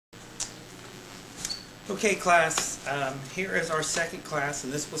Okay, class, here is our second class,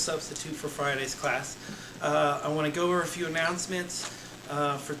 and this will substitute for Friday's class. I want to go over a few announcements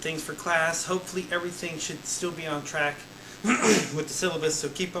for things for class. Hopefully everything should still be on track with the syllabus, so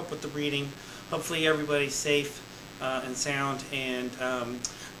keep up with the reading. Hopefully everybody's safe and sound, and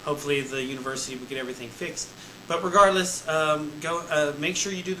hopefully the university will get everything fixed. But regardless, make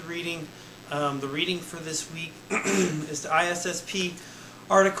sure you do the reading. The reading for this week is the ISSP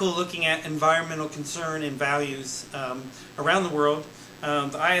article looking at environmental concern and values around the world.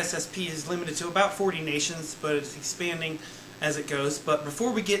 The ISSP is limited to about 40 nations, but it's expanding as it goes. But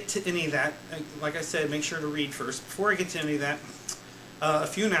before we get to any of that, like I said, make sure to read first. Before I get to any of that, a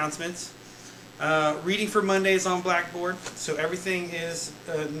few announcements. Reading for Monday is on Blackboard, so everything is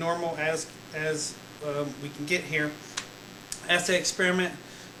normal as we can get here. Essay experiment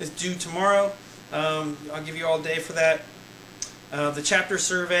is due tomorrow. I'll give you all day for that. The chapter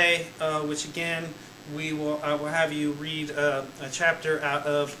survey, which again I will have you read a chapter out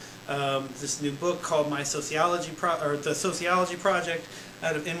of this new book called the Sociology Project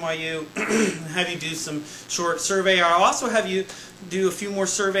out of NYU. Have you do some short survey. I'll also have you do a few more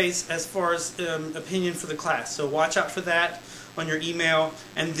surveys as far as opinion for the class. So watch out for that on your email,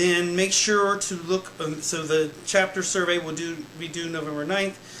 and then make sure to look. So the chapter survey will be due November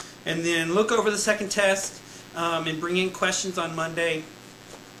 9th, and then look over the second test. And bring in questions on Monday,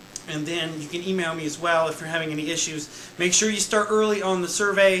 and then you can email me as well if you're having any issues. Make sure you start early on the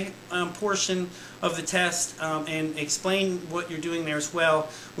survey portion of the test and explain what you're doing there as well.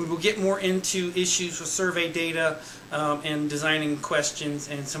 We will get more into issues with survey data and designing questions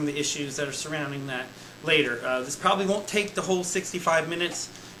and some of the issues that are surrounding that later. This probably won't take the whole 65 minutes,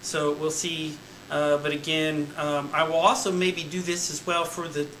 so we'll see. But again, I will also maybe do this as well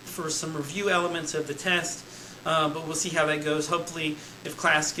for some review elements of the test. But we'll see how that goes. Hopefully, if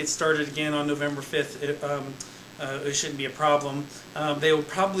class gets started again on November 5th, it shouldn't be a problem. They will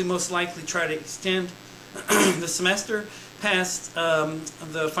probably most likely try to extend the semester past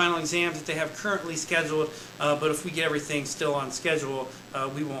the final exams that they have currently scheduled. But if we get everything still on schedule,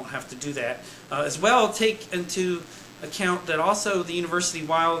 we won't have to do that. As well, take into account that also the university,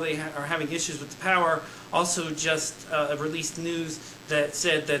 while they are having issues with the power, also just released news that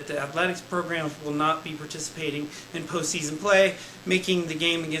said that the athletics programs will not be participating in postseason play, making the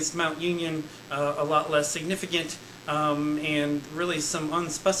game against Mount Union a lot less significant, and really some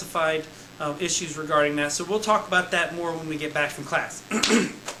unspecified issues regarding that. So we'll talk about that more when we get back from class.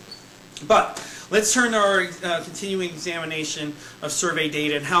 But let's turn to our continuing examination of survey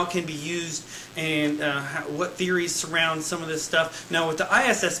data and how it can be used, and what theories surround some of this stuff. Now with the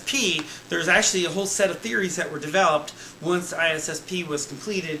ISSP, there's actually a whole set of theories that were developed once the ISSP was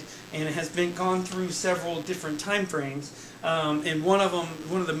completed, and it has been gone through several different time frames. And one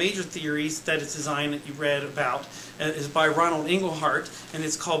of the major theories that it's designed, that you read about, is by Ronald Engelhardt, and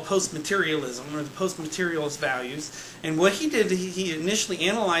it's called post-materialism, or the post-materialist values. And what he did, he initially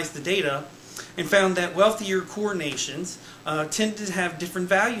analyzed the data and found that wealthier core nations tended to have different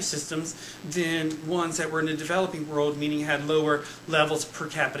value systems than ones that were in the developing world, meaning had lower levels of per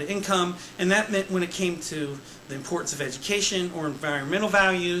capita income. And that meant when it came to the importance of education or environmental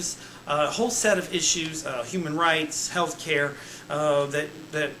values, a whole set of issues, human rights, healthcare,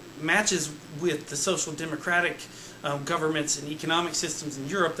 that matches with the social democratic governments and economic systems in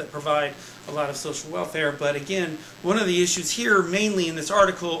Europe that provide a lot of social welfare. But again, one of the issues here, mainly in this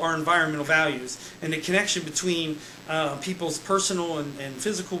article, are environmental values and the connection between people's personal and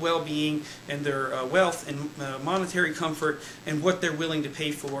physical well-being and their wealth and monetary comfort, and what they're willing to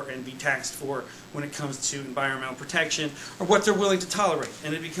pay for and be taxed for when it comes to environmental protection, or what they're willing to tolerate.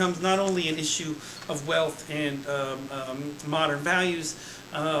 And it becomes not only an issue of wealth and modern values,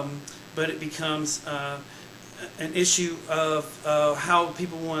 but it becomes an issue of how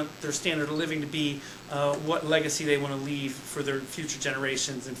people want their standard of living to be, what legacy they want to leave for their future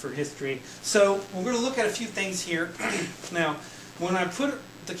generations and for history. So we're going to look at a few things here. Now, when I put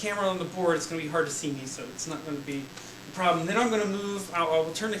the camera on the board, it's going to be hard to see me, so it's not going to be a problem. Then I'm going to move, I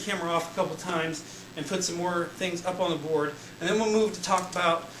will turn the camera off a couple times and put some more things up on the board, and then we'll move to talk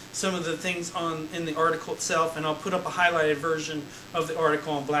about some of the things in the article itself, and I'll put up a highlighted version of the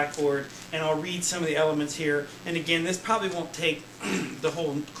article on Blackboard, and I'll read some of the elements here. And again, this probably won't take the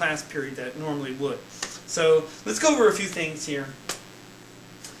whole class period that it normally would. So let's go over a few things here.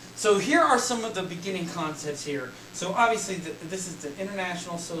 So here are some of the beginning concepts here. So obviously this is the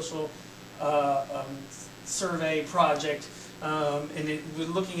International Social Survey Project, and we're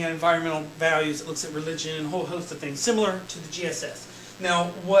looking at environmental values. It looks at religion and a whole host of things, similar to the GSS. Now,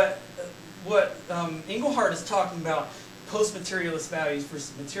 what Engelhardt is talking about post-materialist values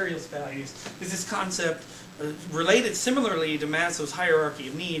versus materialist values is this concept related similarly to Maslow's hierarchy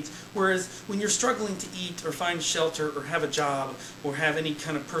of needs, whereas when you're struggling to eat or find shelter or have a job or have any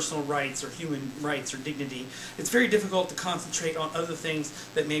kind of personal rights or human rights or dignity, it's very difficult to concentrate on other things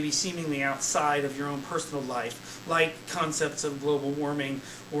that may be seemingly outside of your own personal life, like concepts of global warming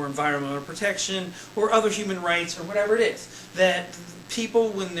or environmental protection or other human rights or whatever it is. That people,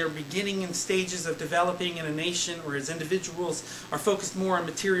 when they're beginning in stages of developing in a nation or as individuals, are focused more on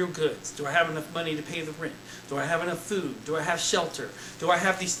material goods. Do I have enough money to pay the rent? Do I have enough food? Do I have shelter? Do I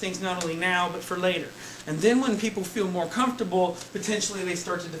have these things not only now but for later? And then when people feel more comfortable, potentially they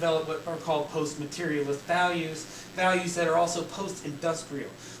start to develop what are called post-materialist values, values that are also post-industrial,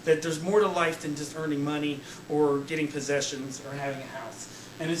 that there's more to life than just earning money or getting possessions or having a house.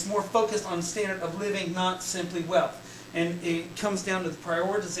 And it's more focused on standard of living, not simply wealth. And it comes down to the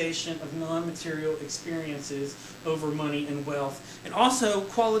prioritization of non-material experiences over money and wealth. And also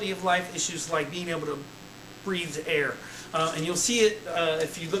quality of life issues like being able to breathe the air. And you'll see it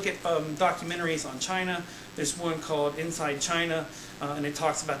if you look at documentaries on China. There's one called Inside China, and it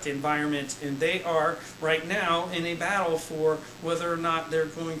talks about the environment. And they are right now in a battle for whether or not they're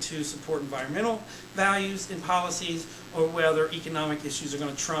going to support environmental values and policies or whether economic issues are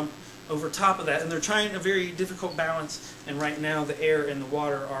going to trump over top of that, and they're trying a very difficult balance, and right now the air and the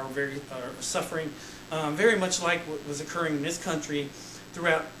water are suffering, very much like what was occurring in this country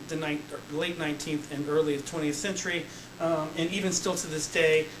throughout the late 19th and early 20th century, and even still to this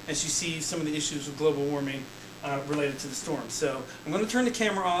day, as you see some of the issues with global warming related to the storm. So I'm going to turn the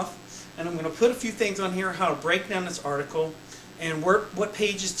camera off, and I'm going to put a few things on here, how to break down this article, and what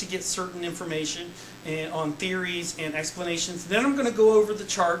pages to get certain information and on theories and explanations. Then I'm going to go over the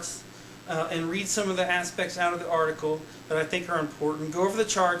charts and read some of the aspects out of the article that I think are important, go over the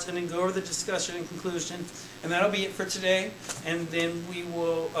charts, and then go over the discussion and conclusion. And that'll be it for today. And then we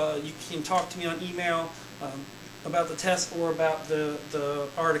will, you can talk to me on email about the test or about the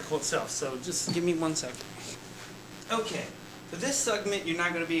article itself. So just give me 1 second. Okay, for this segment you're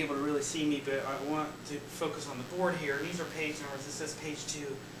not going to be able to really see me, but I want to focus on the board here. These are page numbers. This says page 2.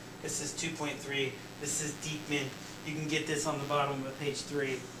 This is 2.3. This is Deepman. You can get this on the bottom of page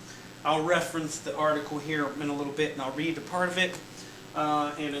 3. I'll reference the article here in a little bit, and I'll read a part of it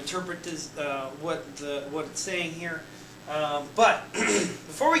and interpret this, what it's saying here. But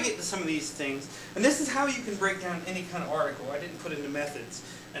before we get to some of these things, and this is how you can break down any kind of article. I didn't put into methods,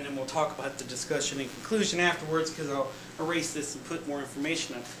 and then we'll talk about the discussion and conclusion afterwards because I'll erase this and put more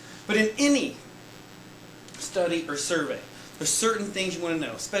information on it. But in any study or survey, there's certain things you want to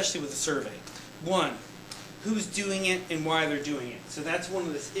know, especially with a survey. 1, who's doing it and why they're doing it. So that's one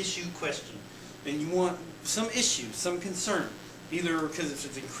of this issue question. And you want some issue, some concern, either because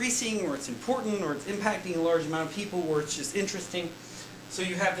it's increasing or it's important or it's impacting a large amount of people or it's just interesting. So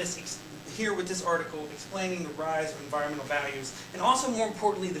you have this here with this article explaining the rise of environmental values and also more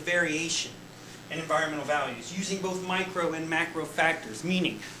importantly the variation in environmental values using both micro and macro factors,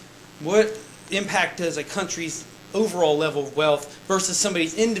 meaning what impact does a country's overall level of wealth versus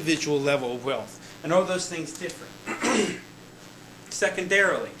somebody's individual level of wealth. And are those things different?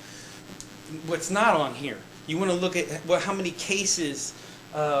 Secondarily, what's not on here, you want to look at how many cases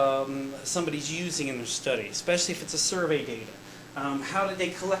somebody's using in their study, especially if it's a survey data. How did they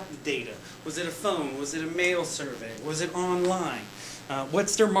collect the data? Was it a phone? Was it a mail survey? Was it online?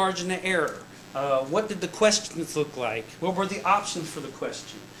 What's their margin of error? What did the questions look like? What were the options for the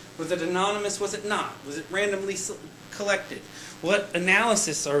question? Was it anonymous? Was it not? Was it randomly collected? What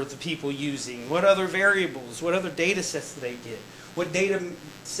analysis are the people using? What other variables? What other data sets do they get? What data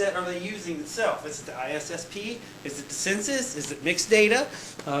set are they using itself? Is it the ISSP? Is it the census? Is it mixed data?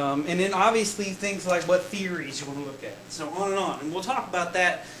 And then obviously things like what theories you want to look at. So on and on. And we'll talk about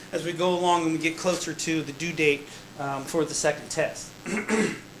that as we go along and we get closer to the due date for the second test.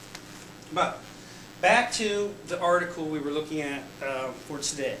 But back to the article we were looking at for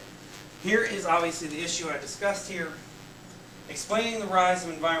today. Here is obviously the issue I discussed here. Explaining the rise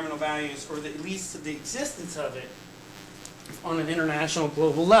of environmental values, or at least the existence of it, on an international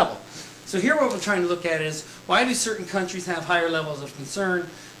global level. So here what we're trying to look at is, why do certain countries have higher levels of concern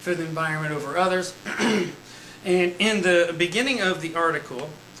for the environment over others? And in the beginning of the article,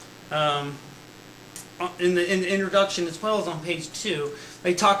 in the introduction as well as on page 2,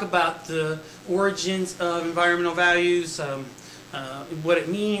 they talk about the origins of environmental values, what it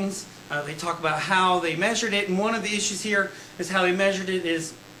means. They talk about how they measured it, and one of the issues here is how they measured it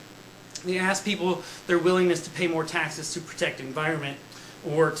is they asked people their willingness to pay more taxes to protect the environment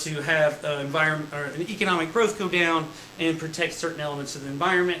or to have an economic growth go down and protect certain elements of the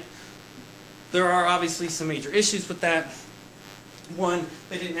environment. There are obviously some major issues with that. One,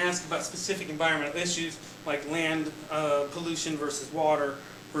 they didn't ask about specific environmental issues like land pollution versus water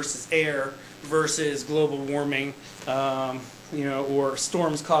versus air versus global warming, or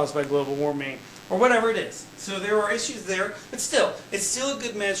storms caused by global warming, or whatever it is. So there are issues there, but still, it's still a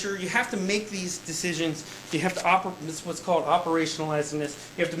good measure. You have to make these decisions. You have to this is what's called operationalizing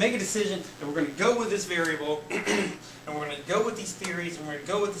this. You have to make a decision that we're going to go with this variable, and we're going to go with these theories, and we're going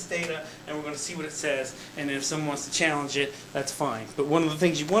to go with this data, and we're going to see what it says. And if someone wants to challenge it, that's fine. But one of the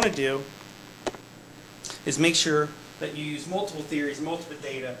things you want to do is make sure that you use multiple theories, multiple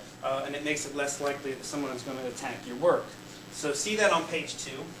data, and it makes it less likely that someone is going to attack your work. So see that on page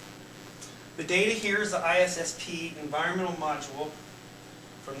 2. The data here is the ISSP environmental module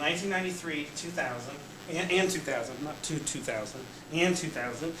from 1993 to 2000, and 2000, not 2000, and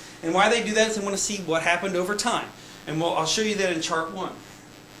 2000. And why they do that is they want to see what happened over time. And I'll show you that in chart 1.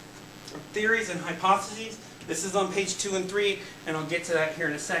 Theories and hypotheses, this is on page 2 and 3, and I'll get to that here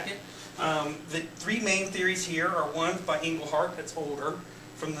in a second. The 3 main theories here are one by Engelhardt, that's older,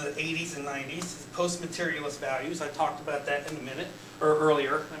 from the 80s and 90s, post-materialist values. I talked about that in a minute, or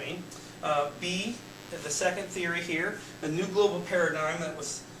earlier, I mean. B, the second theory here, a new global paradigm that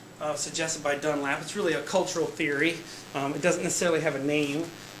was suggested by Dunlap. It's really a cultural theory. It doesn't necessarily have a name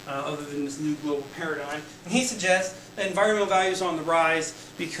other than this new global paradigm. And he suggests that environmental values are on the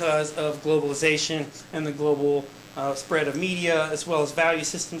rise because of globalization and the global spread of media, as well as value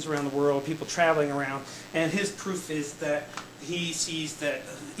systems around the world, people traveling around. And his proof is that he sees that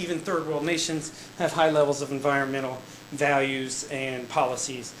even third world nations have high levels of environmental values and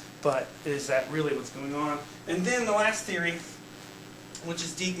policies. But is that really what's going on? And then the last theory, which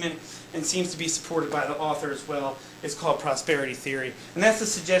is Diekman and seems to be supported by the author as well, is called prosperity theory. And that's the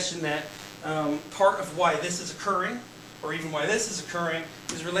suggestion that part of why this is occurring, or even why this is occurring,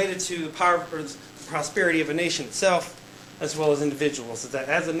 is related to the power or the prosperity of a nation itself, as well as individuals. That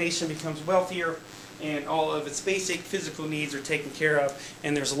as a nation becomes wealthier and all of its basic physical needs are taken care of,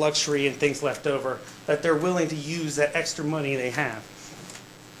 and there's luxury and things left over, that they're willing to use that extra money they have,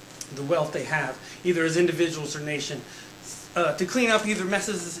 the wealth they have, either as individuals or nation, to clean up either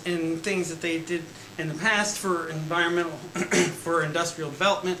messes and things that they did in the past for environmental, for industrial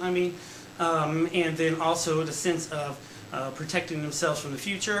development, and then also the sense of protecting themselves from the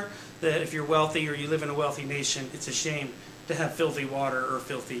future, that if you're wealthy or you live in a wealthy nation, it's a shame to have filthy water or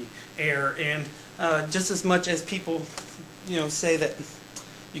filthy air. And just as much as people, say that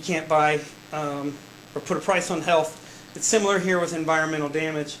you can't buy or put a price on health, it's similar here with environmental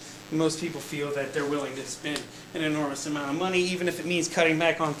damage. Most people feel that they're willing to spend an enormous amount of money, even if it means cutting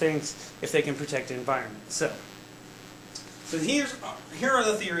back on things, if they can protect the environment. So here are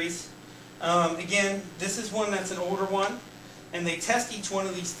the theories. Again, this is one that's an older one, and they test each one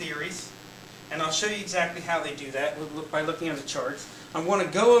of these theories, and I'll show you exactly how they do that by looking at the charts. I want to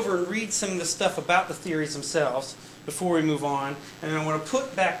go over and read some of the stuff about the theories themselves before we move on, and then I want to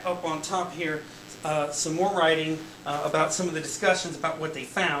put back up on top here some more writing about some of the discussions about what they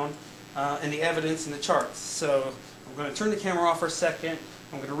found and the evidence in the charts. So I'm going to turn the camera off for a second.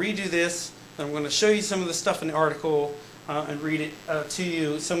 I'm going to redo this. And I'm going to show you some of the stuff in the article and read it to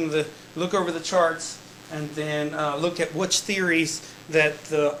you. Look over the charts and then look at which theories that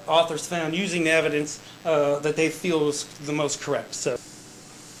the authors found using the evidence that they feel was the most correct. So,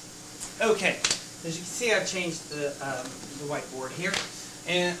 okay, as you can see, I've changed the whiteboard here.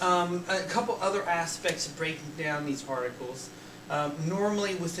 And a couple other aspects of breaking down these articles.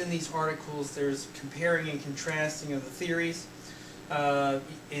 Normally within these articles there's comparing and contrasting of the theories, and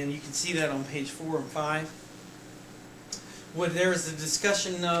you can see that on page 4 and 5. There's a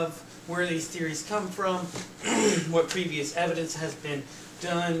discussion of where these theories come from, what previous evidence has been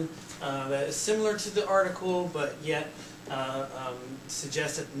done that is similar to the article, but yet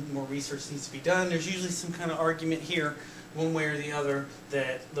suggests that more research needs to be done. There's usually some kind of argument here, one way or the other,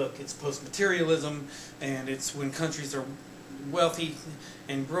 that look, it's post-materialism, and it's when countries are wealthy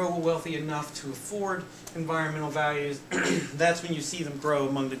and grow wealthy enough to afford environmental values, that's when you see them grow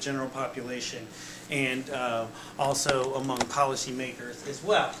among the general population and also among policymakers as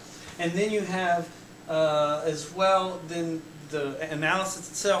well. And then you have as well then the analysis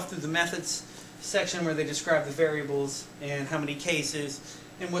itself through the methods section where they describe the variables and how many cases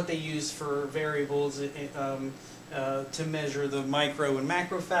and what they use for variables to measure the micro and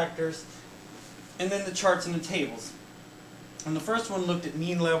macro factors, and then the charts and the tables. And the first one looked at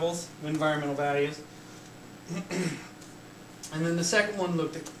mean levels of environmental values, and then the second one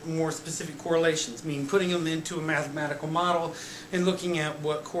looked at more specific correlations, meaning putting them into a mathematical model and looking at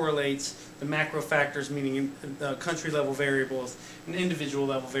what correlates the macro factors, meaning country level variables and individual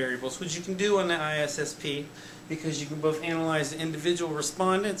level variables, which you can do on the ISSP. because you can both analyze the individual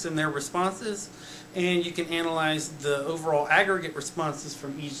respondents and their responses, and you can analyze the overall aggregate responses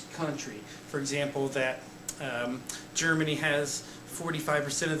from each country. For example, that Germany has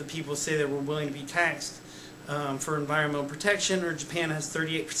 45% of the people say they were willing to be taxed for environmental protection, or Japan has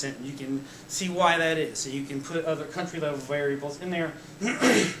 38%. You can see why that is. So you can put other country level variables in there.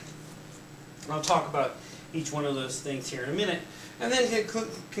 I'll talk about each one of those things here in a minute. And then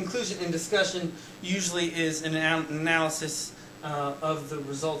conclusion and discussion usually is an analysis of the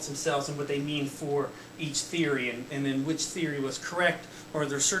results themselves and what they mean for each theory, and then which theory was correct, or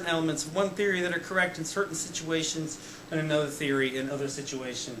there are certain elements of one theory that are correct in certain situations and another theory in other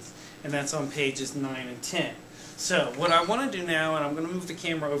situations. And that's on pages 9 and 10. So what I want to do now, and I'm going to move the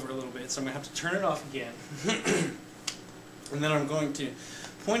camera over a little bit, so I'm going to have to turn it off again. And then I'm going to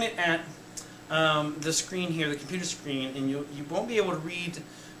point it at the screen here, the computer screen, and you won't be able to read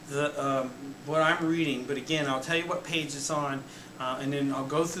the what I'm reading, but again, I'll tell you what page it's on, and then I'll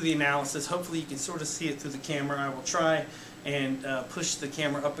go through the analysis. Hopefully you can sort of see it through the camera. I will try and push the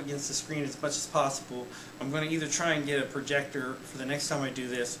camera up against the screen as much as possible. I'm going to either try and get a projector for the next time I do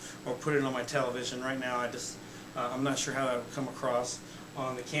this, or put it on my television. Right now I'm not sure how that will come across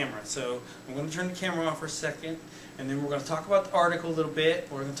on the camera. So I'm going to turn the camera off for a second, and then we're going to talk about the article a little bit.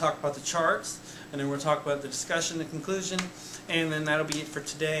 We're going to talk about the charts, and then we're going to talk about the discussion, the conclusion, and then that'll be it for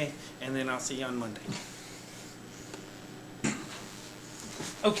today, and then I'll see you on Monday.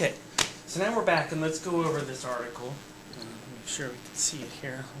 Okay, so now we're back, and let's go over this article. Make sure we can see it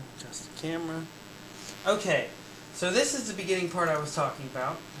here. Adjust the camera. Okay, so this is the beginning part I was talking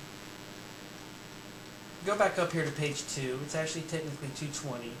about. Go back up here to page 2. It's actually technically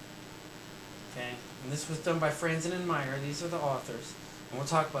 220. Okay, and this was done by Franzen and Meyer. These are the authors, and we'll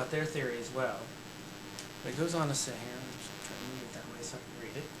talk about their theory as well. But it goes on to say here, I'm just trying to move it that way so I can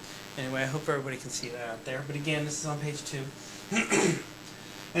read it. Anyway, I hope everybody can see that out there. But again, this is on page 2.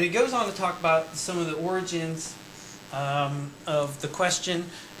 And it goes on to talk about some of the origins of the question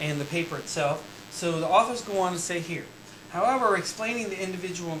and the paper itself. So the authors go on to say here, however, explaining the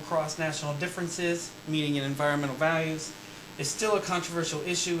individual and cross-national differences, meaning in environmental values, is still a controversial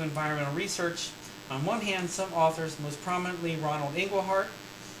issue in environmental research. On one hand, some authors, most prominently Ronald Inglehart,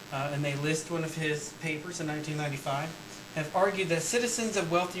 and they list one of his papers in 1995, have argued that citizens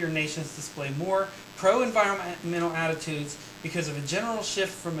of wealthier nations display more pro-environmental attitudes because of a general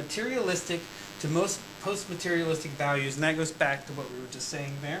shift from materialistic to most post-materialistic values, and that goes back to what we were just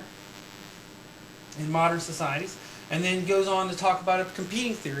saying there, in modern societies. And then goes on to talk about a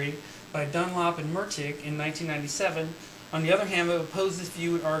competing theory by Dunlop and Mertig in 1997. On the other hand, they opposed this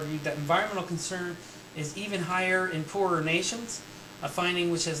view and argued that environmental concern is even higher in poorer nations, a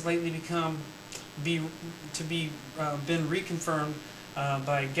finding which has lately been reconfirmed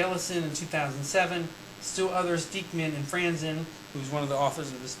by Gellison in 2007. Still others, Diekman and Franzen, who's one of the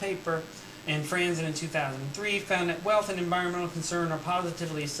authors of this paper, and Franzen in 2003, found that wealth and environmental concern are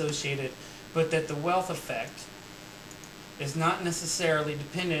positively associated, but that the wealth effect is not necessarily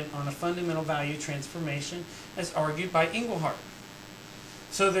dependent on a fundamental value transformation, as argued by Inglehart.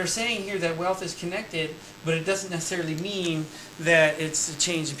 So they're saying here that wealth is connected, but it doesn't necessarily mean that it's a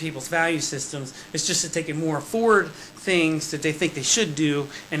change in people's value systems. It's just that they can more afford things that they think they should do,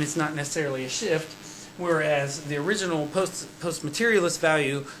 and it's not necessarily a shift. Whereas the original post-materialist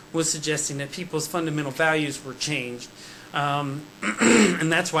value was suggesting that people's fundamental values were changed.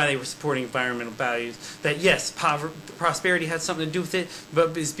 And that's why they were supporting environmental values. That yes, prosperity had something to do with it,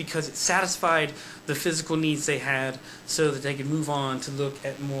 but it's because it satisfied the physical needs they had so that they could move on to look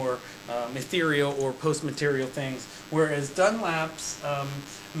at more ethereal or post-material things. Whereas Dunlap's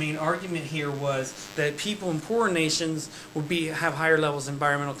main argument here was that people in poorer nations would have higher levels of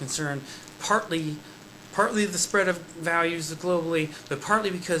environmental concern, partly the spread of values globally, but partly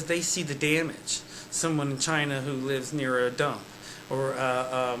because they see the damage. Someone in China who lives near a dump, or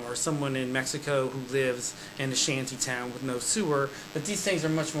someone in Mexico who lives in a shanty town with no sewer, that these things are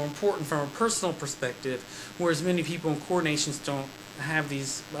much more important from a personal perspective, whereas many people in poor nations don't have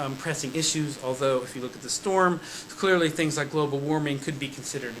these pressing issues, although if you look at the storm, clearly things like global warming could be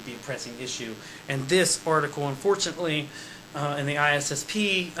considered to be a pressing issue. And this article, unfortunately, and the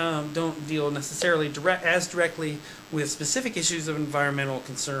ISSP don't deal necessarily as directly with specific issues of environmental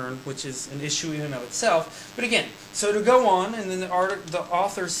concern, which is an issue in and of itself. But again, so to go on, and then the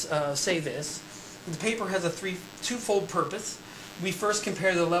authors say this, the paper has a twofold purpose. We first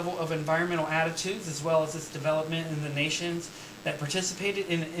compare the level of environmental attitudes as well as its development in the nations that participated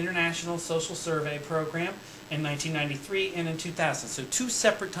in an international social survey program in 1993 and in 2000. So two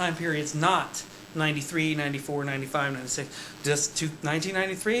separate time periods, not 93, 94, 95, 96, just to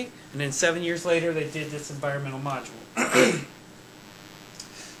 1993, and then 7 years later they did this environmental module.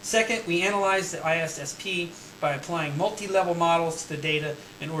 Second, we analyzed the ISSP by applying multi-level models to the data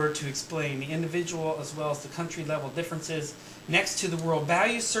in order to explain the individual as well as the country-level differences. Next to the World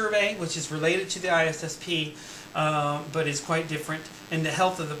Values Survey, which is related to the ISSP, but is quite different. In the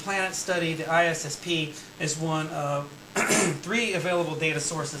Health of the Planet study, the ISSP is one of 3 available data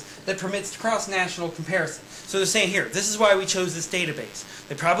sources that permits cross-national comparison. So they're saying here, this is why we chose this database.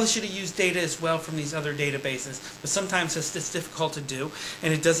 They probably should have used data as well from these other databases, but sometimes it's difficult to do,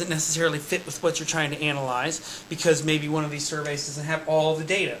 and it doesn't necessarily fit with what you're trying to analyze because maybe one of these surveys doesn't have all the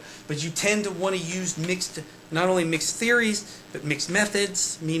data. But you tend to want to use not only mixed theories, but mixed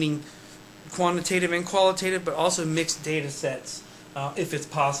methods, meaning quantitative and qualitative, but also mixed data sets. If it's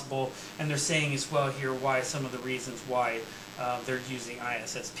possible, and they're saying as well here why some of the reasons why they're using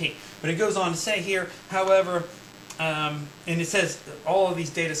ISSP. But it goes on to say here, however, and it says all of these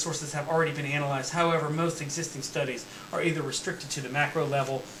data sources have already been analyzed. However, most existing studies are either restricted to the macro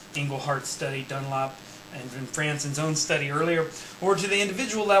level, Englehart's study, Dunlop, and Franzen's own study earlier, or to the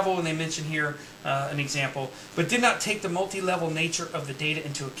individual level, and they mention here an example, but did not take the multi-level nature of the data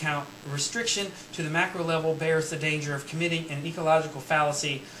into account. Restriction to the macro level bears the danger of committing an ecological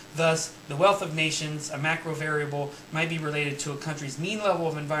fallacy. Thus, the wealth of nations, a macro variable, might be related to a country's mean level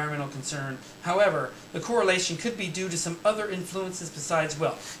of environmental concern. However, the correlation could be due to some other influences besides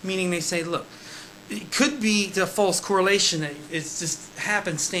wealth. Meaning they say, look, it could be the false correlation that it's just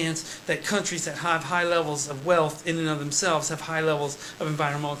happenstance that countries that have high levels of wealth in and of themselves have high levels of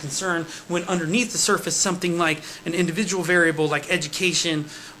environmental concern, when underneath the surface something like an individual variable like education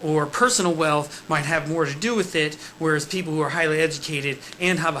or personal wealth might have more to do with it, whereas people who are highly educated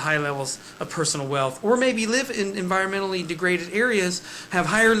and have high levels of personal wealth, or maybe live in environmentally degraded areas, have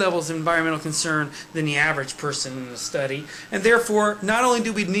higher levels of environmental concern than the average person in the study. And therefore, not only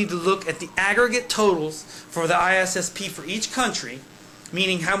do we need to look at the aggregate totals for the ISSP for each country,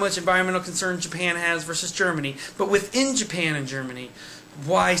 meaning how much environmental concern Japan has versus Germany, but within Japan and Germany,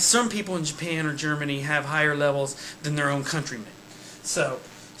 why some people in Japan or Germany have higher levels than their own countrymen. So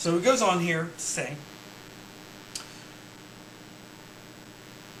it goes on here to say,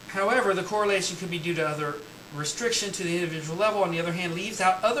 however, the correlation could be due to other restriction to the individual level. On the other hand, leaves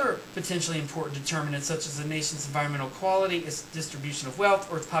out other potentially important determinants such as the nation's environmental quality, its distribution of wealth,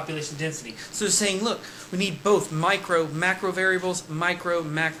 or its population density. So they're saying, look, we need both micro, macro variables, micro,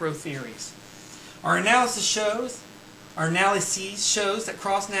 macro theories. Our analysis shows that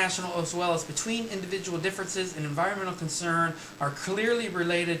cross-national as well as between individual differences in environmental concern are clearly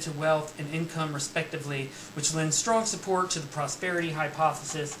related to wealth and income respectively, which lends strong support to the prosperity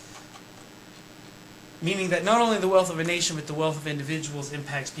hypothesis, meaning that not only the wealth of a nation but the wealth of individuals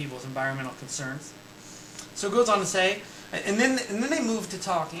impacts people's environmental concerns. So it goes on to say, and then they move to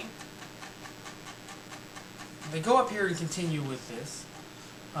talking. They go up here and continue with this.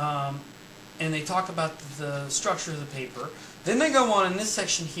 And they talk about the structure of the paper. Then they go on in this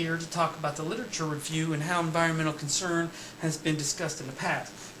section here to talk about the literature review and how environmental concern has been discussed in the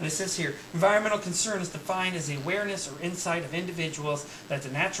past. And it says here, environmental concern is defined as the awareness or insight of individuals that the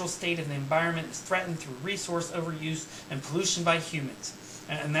natural state of the environment is threatened through resource overuse and pollution by humans.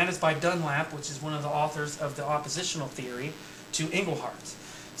 And that is by Dunlap, which is one of the authors of the oppositional theory to Engelhardt.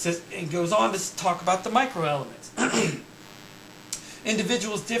 It goes on to talk about the microelements.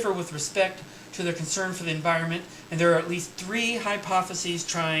 Individuals differ with respect to their concern for the environment, and there are at least 3 hypotheses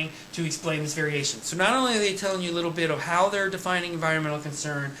trying to explain this variation. So not only are they telling you a little bit of how they're defining environmental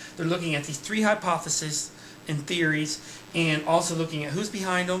concern, they're looking at these 3 hypotheses and theories, and also looking at who's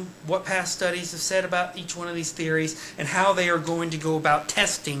behind them, what past studies have said about each one of these theories, and how they are going to go about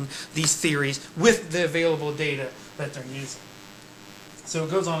testing these theories with the available data that they're using. So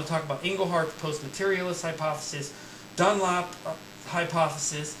it goes on to talk about Engelhardt's post-materialist hypothesis, Dunlop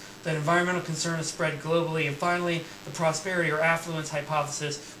hypothesis, that environmental concern is spread globally, and finally the prosperity or affluence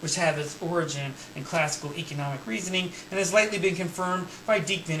hypothesis, which has its origin in classical economic reasoning and has lately been confirmed by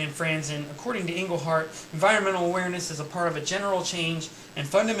Diekman and Franzen. According to Engelhardt, environmental awareness is a part of a general change in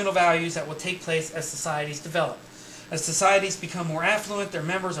fundamental values that will take place as societies develop. As societies become more affluent, their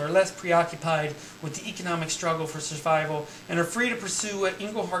members are less preoccupied with the economic struggle for survival and are free to pursue what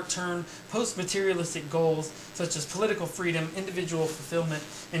Engelhardt termed post-materialistic goals, such as political freedom, individual fulfillment,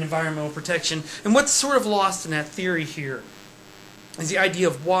 and environmental protection. And what's sort of lost in that theory here is the idea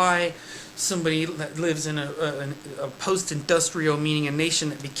of why somebody that lives in a post-industrial, meaning a nation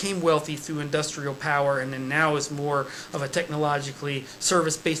that became wealthy through industrial power and then now is more of a technologically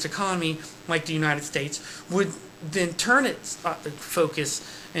service-based economy like the United States, would then turn its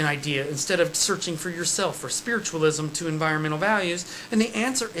focus and idea instead of searching for yourself or spiritualism to environmental values? And the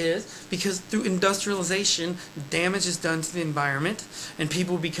answer is because through industrialization, damage is done to the environment, and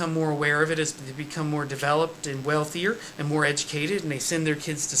people become more aware of it as they become more developed and wealthier and more educated, and they send their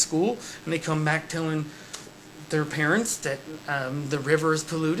kids to school, and they come back telling their parents that the river is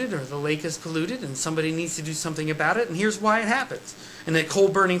polluted or the lake is polluted and somebody needs to do something about it, and here's why it happens. And that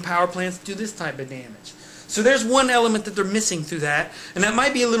coal-burning power plants do this type of damage. So there's one element that they're missing through that, and that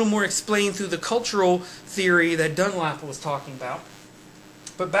might be a little more explained through the cultural theory that Dunlap was talking about.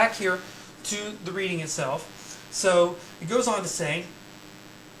 But back here to the reading itself. So it goes on to say,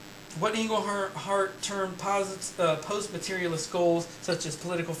 what Engelhart termed post-materialist goals, such as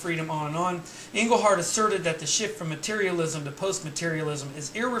political freedom, on and on. Engelhart asserted that the shift from materialism to post-materialism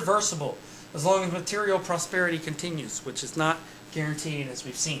is irreversible as long as material prosperity continues, which is not guaranteed, as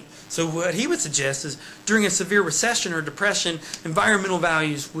we've seen. So what he would suggest is during a severe recession or depression, environmental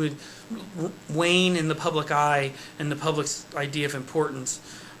values would wane in the public eye and the public's idea of importance,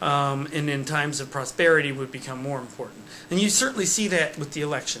 and in times of prosperity would become more important. And you certainly see that with the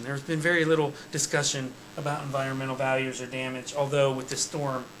election. There's been very little discussion about environmental values or damage, although with this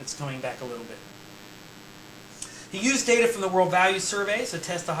storm it's coming back a little bit. He used data from the World Values Survey to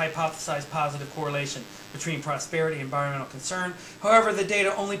test a hypothesized positive correlation between prosperity and environmental concern. However, the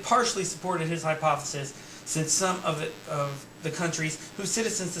data only partially supported his hypothesis, since some of the countries whose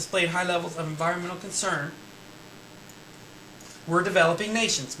citizens displayed high levels of environmental concern were developing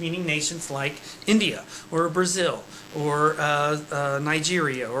nations, meaning nations like India or Brazil or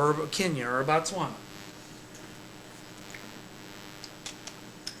Nigeria or Kenya or Botswana.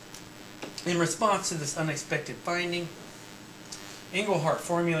 In response to this unexpected finding, Engelhart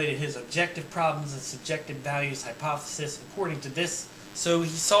formulated his objective problems and subjective values hypothesis according to this. So he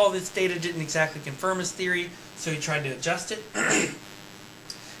saw this data didn't exactly confirm his theory, so he tried to adjust it. And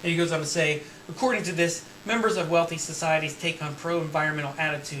he goes on to say, according to this, members of wealthy societies take on pro-environmental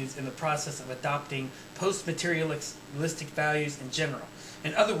attitudes in the process of adopting post-materialistic values in general.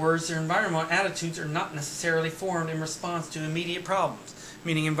 In other words, their environmental attitudes are not necessarily formed in response to immediate problems,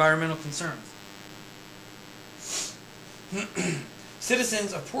 meaning environmental concerns.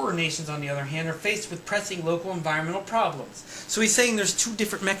 Citizens of poorer nations, on the other hand, are faced with pressing local environmental problems. So he's saying there's two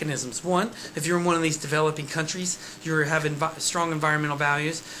different mechanisms. One, if you're in one of these developing countries, you have strong environmental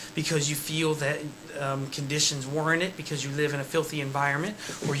values because you feel that conditions warrant it, because you live in a filthy environment,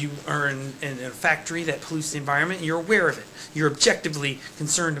 or you are in a factory that pollutes the environment, and you're aware of it. You're objectively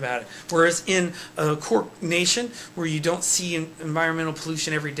concerned about it. Whereas in a core nation where you don't see environmental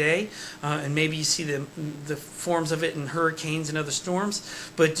pollution every day, and maybe you see the forms of it in hurricanes and other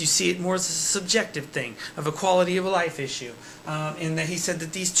storms, but you see it more as a subjective thing, of a quality of life issue. And that he said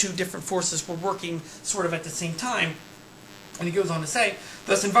that these two different forces were working sort of at the same time. And he goes on to say,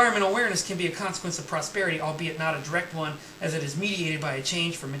 thus environmental awareness can be a consequence of prosperity, albeit not a direct one, as it is mediated by a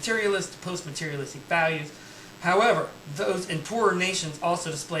change from materialist to post-materialistic values. However, those in poorer nations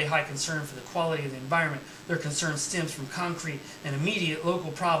also display high concern for the quality of the environment. Their concern stems from concrete and immediate local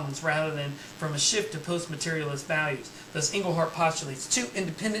problems rather than from a shift to post-materialist values. Thus, Engelhart postulates two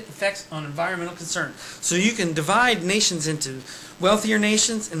independent effects on environmental concern. So you can divide nations into wealthier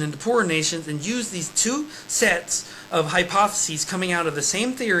nations and into poorer nations and use these two sets of hypotheses coming out of the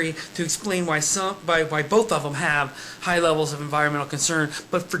same theory to explain why both of them have high levels of environmental concern,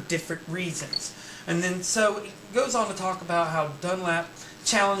 but for different reasons. And then so it goes on to talk about how Dunlap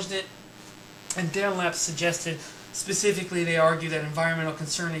challenged it, and Dunlap suggested, specifically they argue that environmental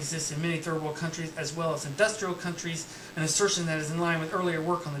concern exists in many third world countries as well as industrial countries, an assertion that is in line with earlier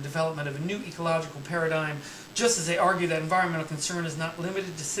work on the development of a new ecological paradigm. Just as they argue that environmental concern is not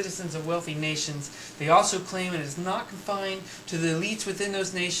limited to citizens of wealthy nations, they also claim it is not confined to the elites within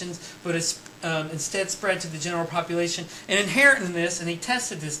those nations, but is instead spread to the general population. And inherent in this, and he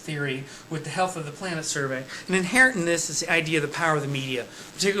tested this theory with the Health of the Planet survey, and inherent in this is the idea of the power of the media,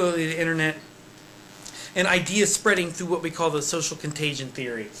 particularly the internet, and ideas spreading through what we call the social contagion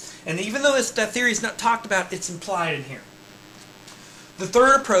theory. And even though that theory is not talked about, it's implied in here. The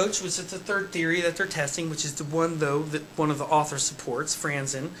third approach, which is the third theory that they're testing, which is the one, though, that one of the authors supports,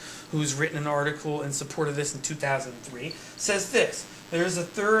 Franzen, who's written an article in support of this in 2003, says this: there is a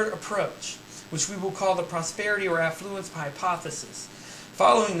third approach, which we will call the prosperity or affluence hypothesis.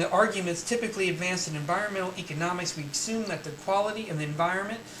 Following the arguments typically advanced in environmental economics, we assume that the quality of the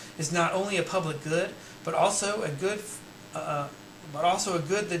environment is not only a public good, but also a good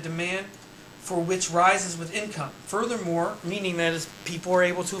the demand for which rises with income. Furthermore, meaning that as people are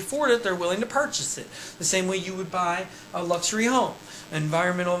able to afford it, they're willing to purchase it. The same way you would buy a luxury home.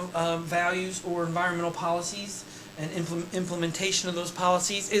 environmental values or environmental policies and implementation of those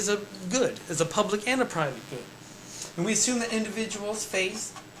policies is a good, is a public and a private good. And we assume that individuals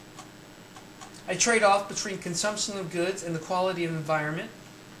face a trade-off between consumption of goods and the quality of the environment.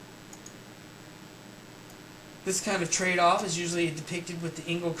 This kind of trade-off is usually depicted with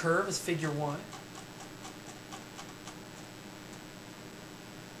the Engel curve as figure 1.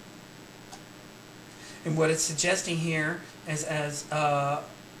 And what it's suggesting here is as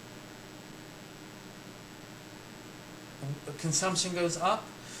consumption goes up,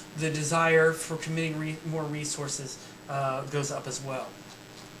 the desire for committing more resources goes up as well.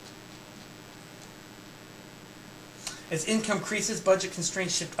 As income increases, budget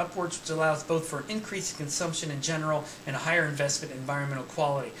constraints shift upwards, which allows both for an increase in consumption in general and a higher investment in environmental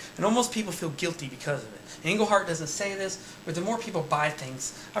quality. And almost people feel guilty because of it. Engelhardt doesn't say this, but the more people buy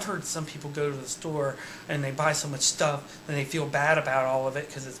things, I've heard some people go to the store and they buy so much stuff and they feel bad about all of it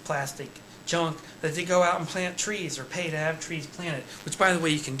because it's plastic junk, that they go out and plant trees or pay to have trees planted, which by the way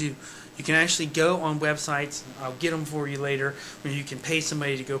you can do. You can actually go on websites, and I'll get them for you later, where you can pay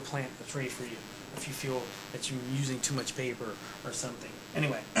somebody to go plant a tree for you if you feel that you're using too much paper or something.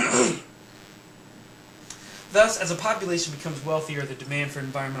 Anyway, thus, as a population becomes wealthier, the demand for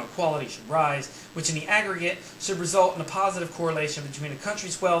environmental quality should rise, which in the aggregate should result in a positive correlation between a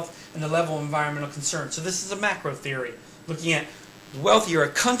country's wealth and the level of environmental concern. So this is a macro theory, looking at the wealthier a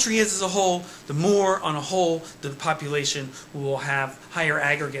country is as a whole, the more on a whole the population will have higher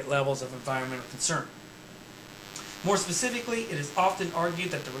aggregate levels of environmental concern. More specifically, it is often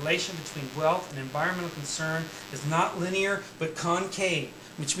argued that the relation between wealth and environmental concern is not linear but concave,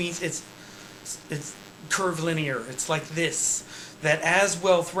 which means it's curvilinear. It's like this, that as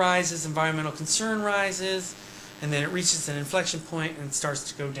wealth rises, environmental concern rises, and then it reaches an inflection point and it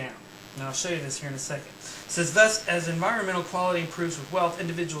starts to go down. And I'll show you this here in a second. It says, thus, as environmental quality improves with wealth,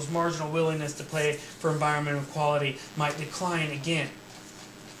 individuals' marginal willingness to pay for environmental quality might decline again,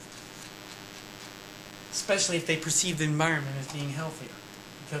 especially if they perceive the environment as being healthier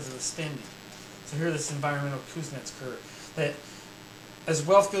because of the spending. So here's this environmental Kuznets curve, that as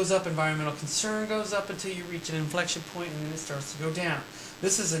wealth goes up, environmental concern goes up until you reach an inflection point and then it starts to go down.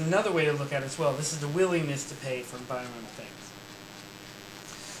 This is another way to look at it as well. This is the willingness to pay for environmental things.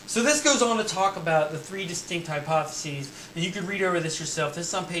 So this goes on to talk about the 3 distinct hypotheses, and you can read over this yourself. This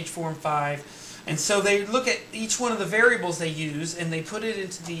is on page 4 and 5. And so they look at each one of the variables they use and they put it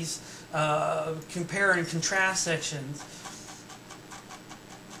into these compare and contrast sections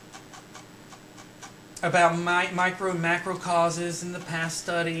about micro and macro causes in the past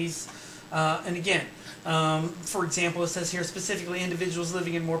studies. And again, for example, it says here specifically individuals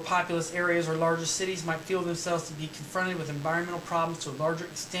living in more populous areas or larger cities might feel themselves to be confronted with environmental problems to a larger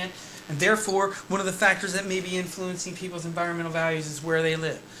extent, and therefore one of the factors that may be influencing people's environmental values is where they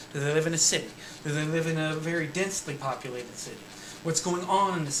live. Do they live in a city? Do they live in a very densely populated city? What's going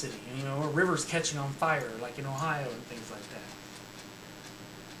on in the city? You know, a river's catching on fire like in Ohio and things like that.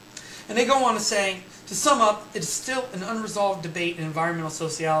 And they go on to say, to sum up, it is still an unresolved debate in environmental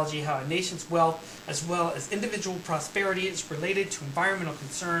sociology how a nation's wealth as well as individual prosperity is related to environmental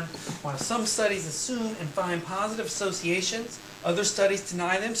concern. While some studies assume and find positive associations, other studies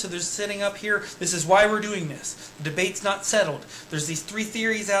deny them. So they're sitting up here, this is why we're doing this. The debate's not settled. There's these 3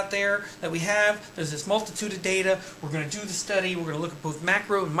 theories out there that we have. There's this multitude of data. We're going to do the study. We're going to look at both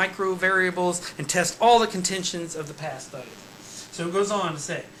macro and micro variables and test all the contentions of the past studies. So it goes on to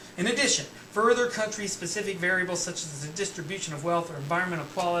say, in addition, further country-specific variables such as the distribution of wealth or environmental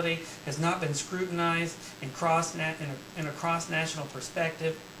quality has not been scrutinized in a cross-national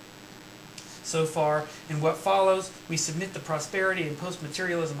perspective. So far, in what follows, we submit the prosperity and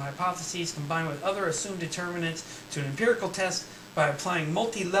post-materialism hypotheses combined with other assumed determinants to an empirical test by applying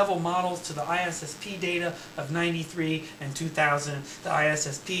multi-level models to the ISSP data of 93 and 2000. The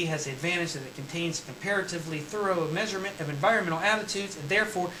ISSP has the advantage that it contains comparatively thorough measurement of environmental attitudes and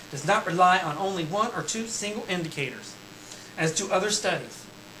therefore does not rely on only 1 or 2 single indicators, as do other studies.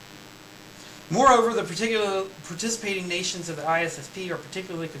 Moreover, the particular participating nations of the ISSP are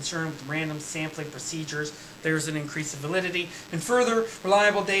particularly concerned with random sampling procedures. There is an increase of validity, and further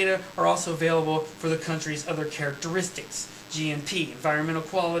reliable data are also available for the country's other characteristics. GNP, environmental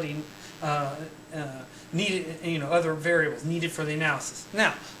quality, needed, other variables needed for the analysis.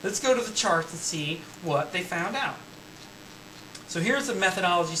 Now, let's go to the charts and see what they found out. So here's the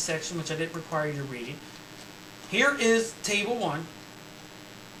methodology section, which I didn't require you to read. Here is table 1.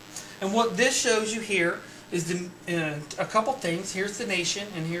 And what this shows you here is a couple things. Here's the nation,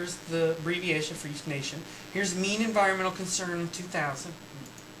 and here's the abbreviation for each nation. Here's mean environmental concern in 2000.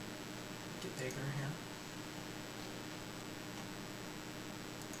 Get bigger here.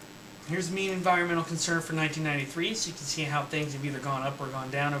 Here's mean environmental concern for 1993, so you can see how things have either gone up or gone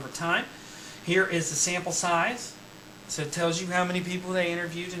down over time. Here is the sample size, so it tells you how many people they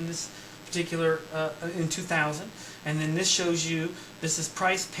interviewed in this particular, in 2000. And then this shows you, this is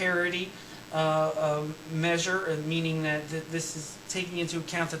price parity measure, meaning that this is taking into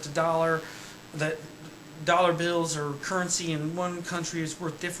account that that dollar bills or currency in one country is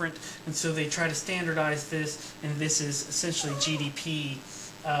worth different, and so they try to standardize this, and this is essentially GDP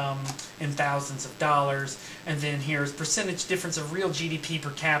in thousands of dollars. And then here's percentage difference of real GDP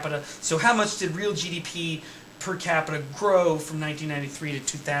per capita. So how much did real GDP per capita grow from 1993 to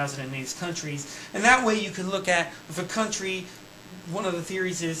 2000 in these countries? And that way you can look at if a country, one of the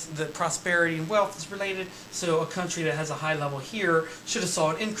theories is that prosperity and wealth is related, so a country that has a high level here should have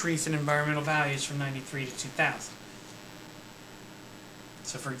saw an increase in environmental values from 93 to 2000.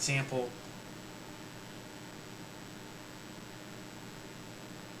 So for example,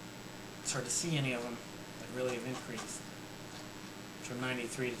 it's hard to see any of them that really have increased from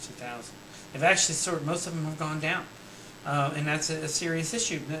 93 to 2000. They've actually most of them have gone down, and that's a serious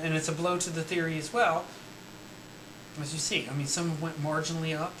issue, and it's a blow to the theory as well. As you see, I mean, some went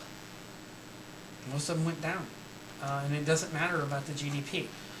marginally up, most of them went down, and it doesn't matter about the GDP.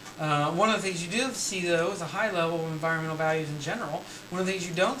 One of the things you do see, though, is a high level of environmental values in general. One of the things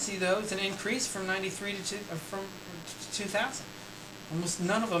you don't see, though, is an increase from 93 to 2000. Almost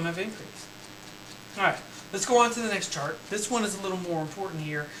none of them have increased. All right, let's go on to the next chart. This one is a little more important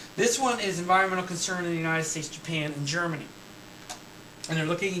here. This one is environmental concern in the United States, Japan, and Germany. And they're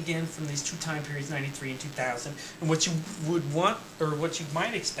looking again from these two time periods, 93 and 2000. And what you would want, or what you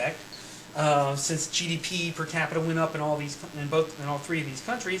might expect, since GDP per capita went up in all three of these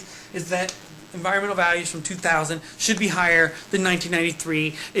countries, is that environmental values from 2000 should be higher than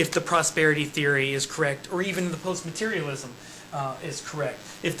 1993 if the prosperity theory is correct, or even the post-materialism is correct.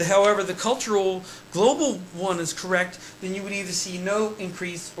 However, the cultural global one is correct, then you would either see no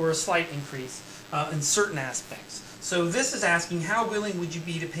increase or a slight increase in certain aspects. So this is asking, how willing would you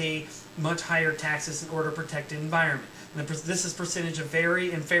be to pay much higher taxes in order to protect the environment? And this is percentage of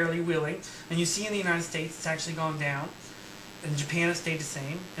very and fairly willing. And you see in the United States it's actually gone down. In Japan it stayed the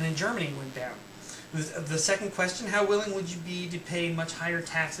same. And in Germany it went down. The second question, how willing would you be to pay much higher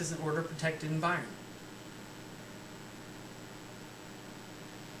taxes in order to protect the environment?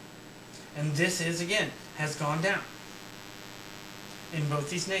 And this is, again, has gone down in both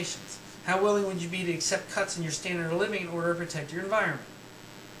these nations. How willing would you be to accept cuts in your standard of living in order to protect your environment?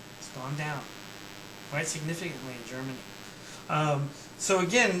 It's gone down quite significantly in Germany. So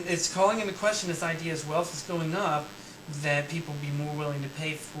again, it's calling into question this idea as wealth is going up, that people will be more willing to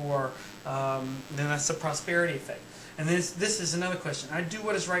pay for, then that's the prosperity effect. And this is another question. I do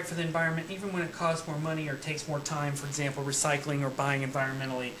what is right for the environment even when it costs more money or takes more time, for example, recycling or buying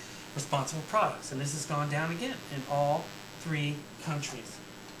environmentally responsible products. And this has gone down again in all three countries.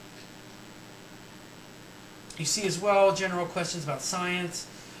 You see as well general questions about science.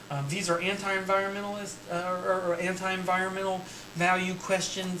 These are anti-environmentalist or anti-environmental value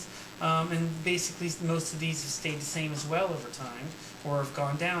questions, and basically most of these have stayed the same as well over time, or have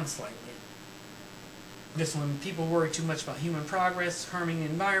gone down slightly. This one, people worry too much about human progress harming the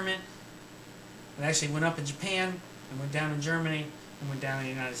environment. It actually went up in Japan, and went down in Germany, and went down in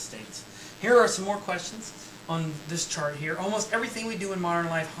the United States. Here are some more questions on this chart here. Almost everything we do in modern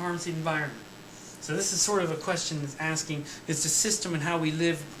life harms the environment. So this is sort of a question that's asking, is the system and how we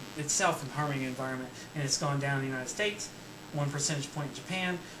live itself harming the environment? And it's gone down in the United States, 1 percentage point in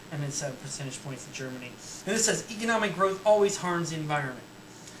Japan, and then 7 percentage points in Germany. And it says economic growth always harms the environment.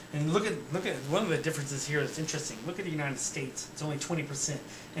 And look at one of the differences here that's interesting. Look at the United States; it's only 20%,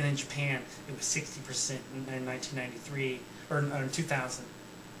 and in Japan it was 60% in 1993 or in 2000.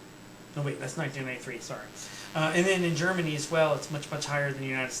 No, wait, that's 1993. Sorry. And then in Germany as well, it's much higher than the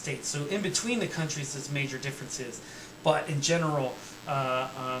United States. So in between the countries, there's major differences. But in general,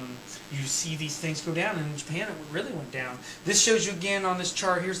 you see these things go down, and in Japan it really went down. This shows you again on this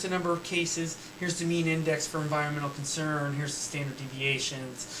chart, here's the number of cases, here's the mean index for environmental concern, here's the standard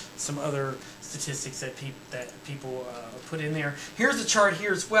deviations, some other statistics that people put in there. Here's the chart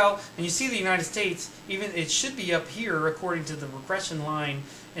here as well, and you see the United States, even it should be up here according to the regression line,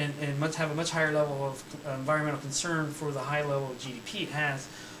 and have a much higher level of environmental concern for the high level of GDP it has.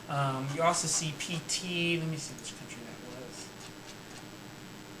 You also see PT, let me see which country that was.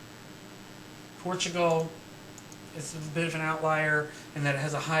 Portugal is a bit of an outlier in that it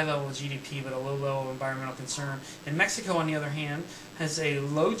has a high level of GDP but a low level of environmental concern. And Mexico, on the other hand, has a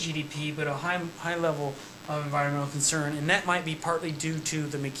low GDP but a high level of environmental concern, and that might be partly due to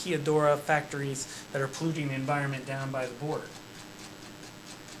the maquiladora factories that are polluting the environment down by the border.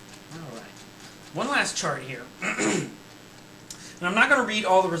 All right. One last chart here. And I'm not going to read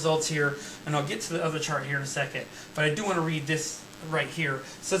all the results here, and I'll get to the other chart here in a second, but I do want to read this right here. It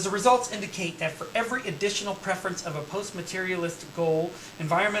says the results indicate that for every additional preference of a post-materialistic goal,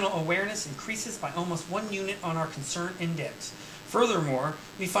 environmental awareness increases by almost 1 unit on our concern index. Furthermore,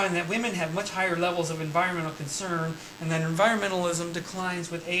 we find that women have much higher levels of environmental concern and that environmentalism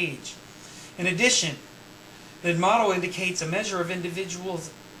declines with age. In addition, the model indicates a measure of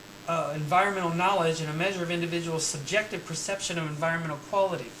individuals' environmental knowledge and a measure of individuals' subjective perception of environmental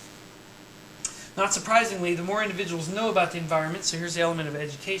quality. Not surprisingly, the more individuals know about the environment, so here's the element of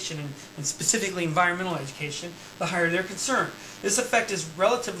education, and specifically environmental education, the higher their concern. This effect is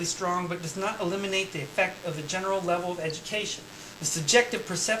relatively strong, but does not eliminate the effect of the general level of education. The subjective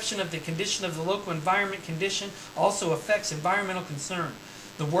perception of the condition of the local environment condition also affects environmental concern.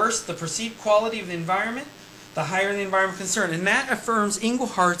 The worse the perceived quality of the environment, the higher the environmental concern. And that affirms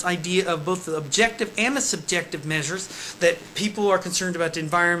Inglehart's idea of both the objective and the subjective measures, that people are concerned about the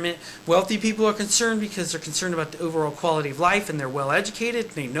environment. Wealthy people are concerned because they're concerned about the overall quality of life and they're well educated,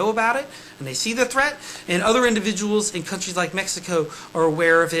 and they know about it, and they see the threat. And other individuals in countries like Mexico are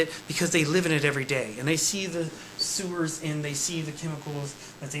aware of it because they live in it every day. And they see the sewers and they see the chemicals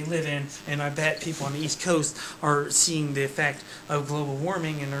that they live in. And I bet people on the East Coast are seeing the effect of global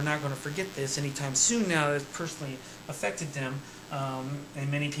warming, and they're not going to forget this anytime soon now that it's personally affected them. And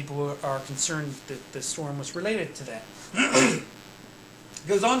many people are concerned that the storm was related to that. It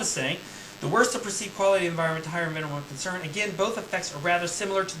goes on to say, the worse the perceived quality of the environment, the higher environmental concern. Again, both effects are rather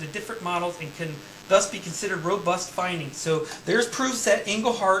similar to the different models and can thus be considered robust findings. So there's proofs that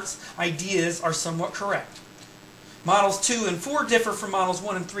Inglehart's ideas are somewhat correct. Models 2 and 4 differ from models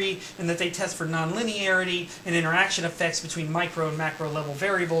 1 and 3 in that they test for nonlinearity and interaction effects between micro and macro level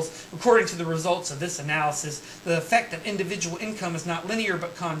variables. According to the results of this analysis, the effect of individual income is not linear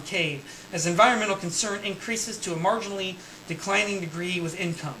but concave, as environmental concern increases to a marginally declining degree with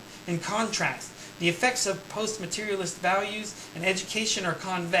income. In contrast, the effects of post-materialist values and education are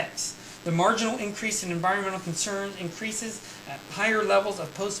convex. The marginal increase in environmental concerns increases at higher levels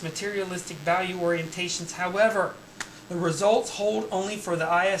of post-materialistic value orientations. However, the results hold only for the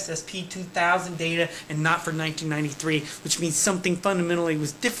ISSP 2000 data and not for 1993, which means something fundamentally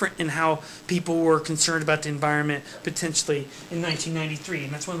was different in how people were concerned about the environment potentially in 1993.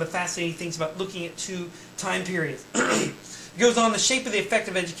 And that's one of the fascinating things about looking at two time periods. It goes on, the shape of the effect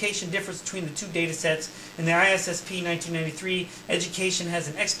of education differs between the two data sets. In the ISSP 1993, education has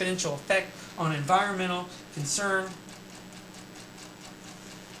an exponential effect on environmental concern.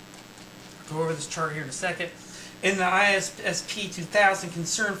 I'll go over this chart here in a second. In the ISSP 2000,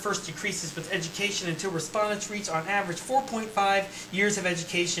 concern first decreases with education until respondents reach on average 4.5 years of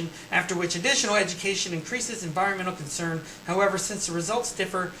education, after which additional education increases environmental concern. However, since the results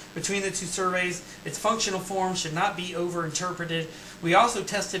differ between the two surveys, its functional form should not be overinterpreted. We also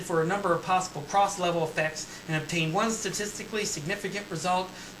tested for a number of possible cross-level effects and obtained one statistically significant result.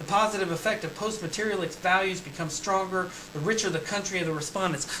 The positive effect of post-materialist values becomes stronger the richer the country of the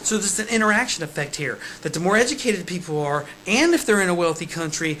respondents. So there's an interaction effect here, that the more educated people are, and if they're in a wealthy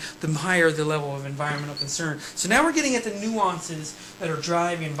country, the higher the level of environmental concern. So now we're getting at the nuances that are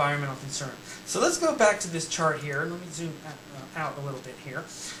driving environmental concern. So let's go back to this chart here. Let me zoom out a little bit here.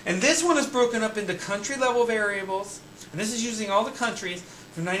 And this one is broken up into country level variables. And this is using all the countries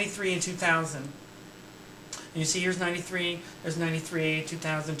from 93 and 2000. And you see here's 93, there's 93,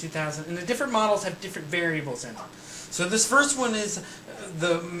 2000, 2000. And the different models have different variables in them. So this first one is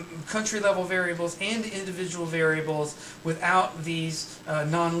the country level variables and the individual variables without these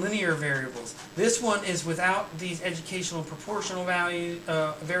nonlinear variables. This one is without these educational proportional value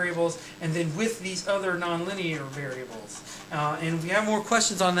variables, and then with these other nonlinear variables. And if we have more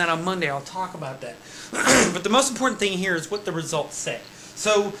questions on that on Monday, I'll talk about that. But the most important thing here is what the results say.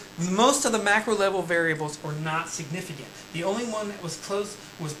 So most of the macro level variables are not significant. The only one that was close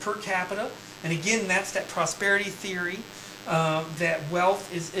was per capita. And again, that's that prosperity theory that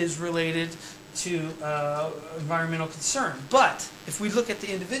wealth is related to environmental concern. But if we look at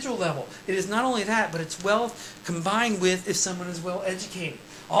the individual level, it is not only that, but it's wealth combined with if someone is well educated.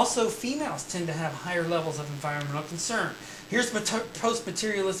 Also, females tend to have higher levels of environmental concern. Here's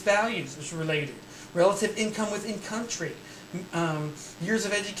post-materialist values is related. Relative income within country. Years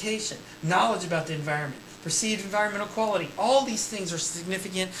of education. Knowledge about the environment. Perceived environmental quality. All these things are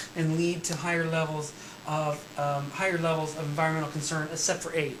significant and lead to higher levels of environmental concern, except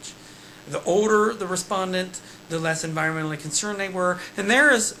for age. The older the respondent, the less environmentally concerned they were. And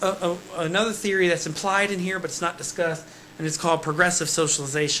there is another theory that's implied in here, but it's not discussed, and it's called progressive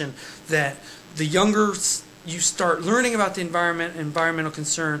socialization, that the younger you start learning about the environment and environmental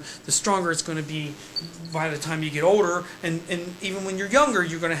concern, the stronger it's going to be by the time you get older. And even when you're younger,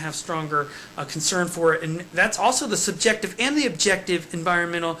 you're going to have stronger concern for it. And that's also the subjective and the objective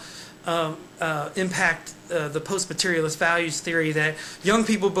environmental impact, the post-materialist values theory, that young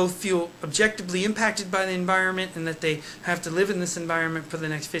people both feel objectively impacted by the environment and that they have to live in this environment for the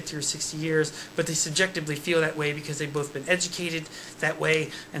next 50 or 60 years, but they subjectively feel that way because they've both been educated that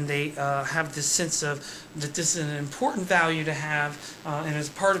way, and they have this sense of that this is an important value to have, and as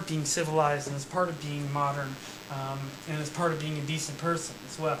part of being civilized, and as part of being modern, and as part of being a decent person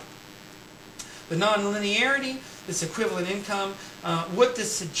as well. The nonlinearity, this equivalent income, what this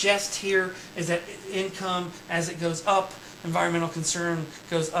suggests here is that income, as it goes up, environmental concern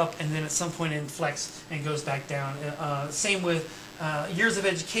goes up, and then at some point it inflects and goes back down. Same with years of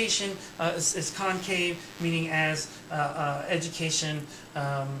education is concave, meaning as education,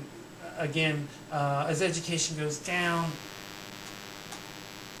 as education goes down,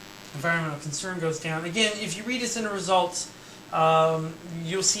 environmental concern goes down. Again, if you read this in the results,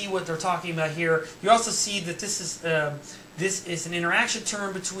 you'll see what they're talking about here. You also see that this is an interaction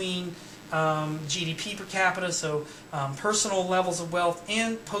term between GDP per capita, so personal levels of wealth,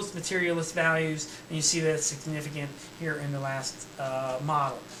 and post-materialist values, and you see that it's significant here in the last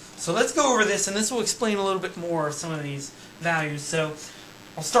model. So let's go over this, and this will explain a little bit more of some of these values. So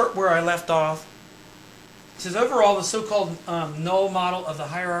I'll start where I left off. It says overall, the so-called null model of the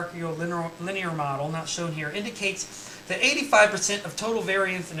hierarchical linear model, not shown here, indicates that 85% of total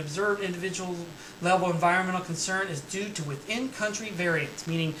variance in observed individual level environmental concern is due to within-country variance,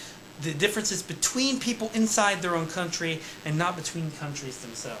 meaning the differences between people inside their own country and not between countries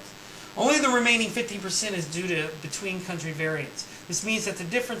themselves. Only the remaining 15% is due to between-country variance. This means that the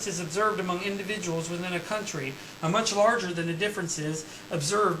differences observed among individuals within a country are much larger than the differences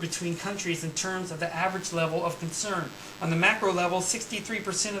observed between countries in terms of the average level of concern. On the macro level,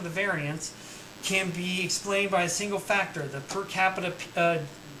 63% of the variance can be explained by a single factor, the per capita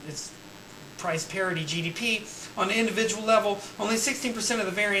price parity GDP. On the individual level, only 16% of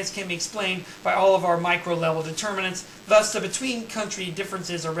the variance can be explained by all of our micro-level determinants. Thus, the between-country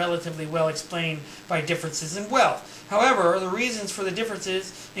differences are relatively well explained by differences in wealth. However, the reasons for the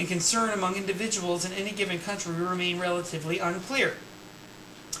differences in concern among individuals in any given country remain relatively unclear.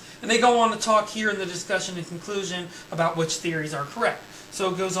 And they go on to talk here in the discussion and conclusion about which theories are correct. So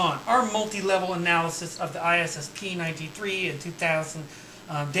it goes on. Our multi-level analysis of the ISSP 93 and 2000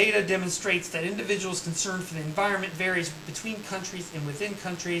 data demonstrates that individuals' concern for the environment varies between countries and within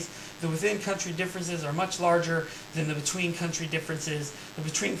countries. The within-country differences are much larger than the between-country differences. The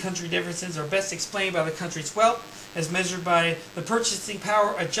between-country differences are best explained by the country's wealth, as measured by the purchasing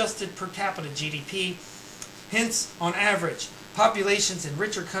power adjusted per capita GDP. Hence, on average, populations in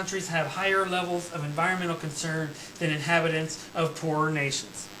richer countries have higher levels of environmental concern than inhabitants of poorer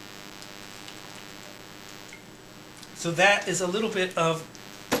nations. So that is a little bit of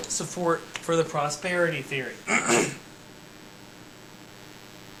support for the prosperity theory.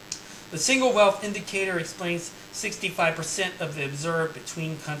 The single wealth indicator explains 65% of the observed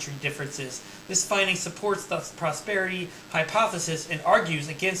between-country differences. This finding supports the prosperity hypothesis and argues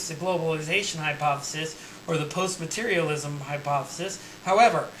against the globalization hypothesis or the post-materialism hypothesis.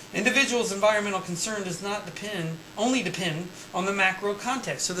 However, individuals' environmental concern does not only depend on the macro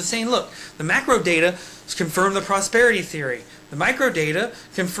context. So they're saying, look, the macro data confirm the prosperity theory. The micro data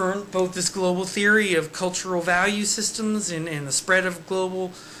confirm both this global theory of cultural value systems and the spread of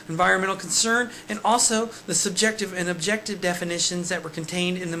global environmental concern, and also the subjective and objective definitions that were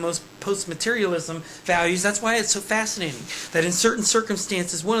contained in the most post-materialism values. That's why it's so fascinating that in certain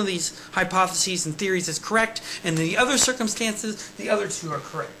circumstances one of these hypotheses and theories is correct, and in the other circumstances the other two are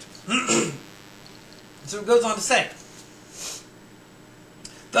correct. So it goes on to say,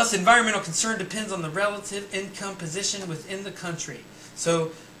 thus environmental concern depends on the relative income position within the country.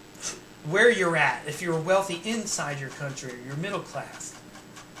 So where you're at, if you're wealthy inside your country, or you're middle class,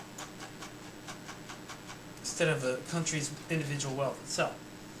 instead of the country's individual wealth itself.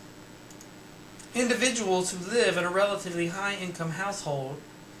 Individuals who live in a relatively high-income household,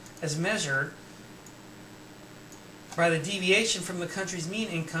 as measured by the deviation from the country's mean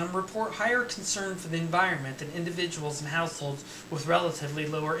income, report higher concern for the environment than individuals in households with relatively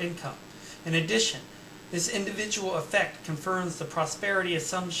lower income. In addition, this individual effect confirms the prosperity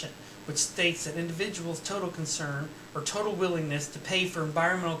assumption, which states that individuals' total concern or total willingness to pay for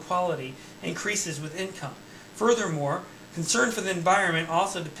environmental quality increases with income. Furthermore, concern for the environment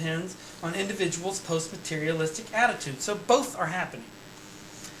also depends on individuals' post-materialistic attitudes. So both are happening.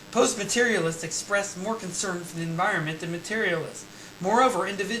 Post-materialists express more concern for the environment than materialists. Moreover,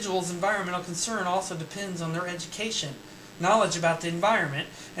 individuals' environmental concern also depends on their education, knowledge about the environment,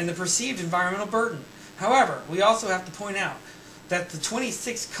 and the perceived environmental burden. However, we also have to point out that the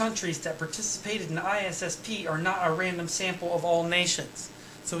 26 countries that participated in the ISSP are not a random sample of all nations.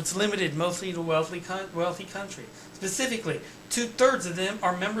 So it's limited mostly to wealthy countries. Specifically, 2/3 of them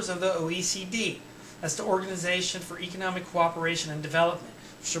are members of the OECD. That's the Organization for Economic Cooperation and Development,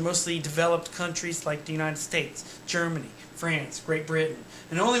 which are mostly developed countries like the United States, Germany, France, Great Britain,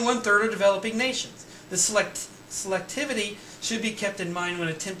 and only 1/3 are developing nations. The selectivity should be kept in mind when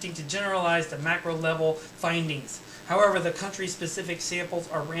attempting to generalize the macro level findings. However, the country-specific samples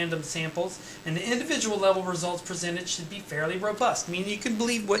are random samples, and the individual level results presented should be fairly robust, meaning you can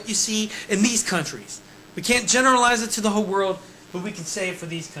believe what you see in these countries. We can't generalize it to the whole world, but we can say it for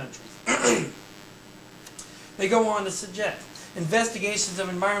these countries. They go on to suggest, investigations of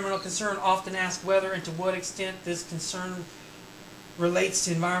environmental concern often ask whether and to what extent this concern relates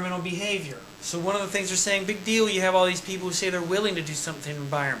to environmental behavior. So one of the things they're saying, big deal, you have all these people who say they're willing to do something in the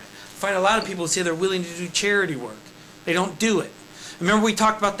environment. I find a lot of people who say they're willing to do charity work. They don't do it. Remember we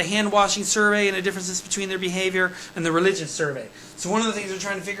talked about the hand-washing survey and the differences between their behavior and the religion survey. So one of the things they're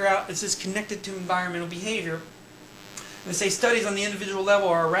trying to figure out is this connected to environmental behavior. They say studies on the individual level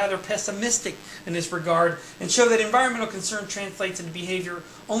are rather pessimistic in this regard and show that environmental concern translates into behavior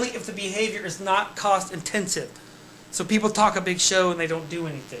only if the behavior is not cost-intensive. So people talk a big show and they don't do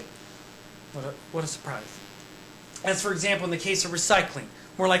anything. What a surprise. As for example, in the case of recycling,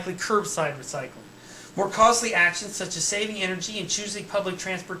 more likely curbside recycling. More costly actions such as saving energy and choosing public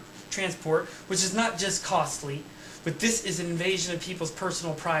transport, which is not just costly, but this is an invasion of people's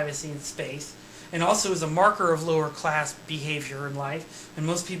personal privacy and space, and also is a marker of lower class behavior in life, and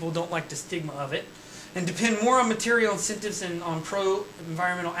most people don't like the stigma of it, and depend more on material incentives and on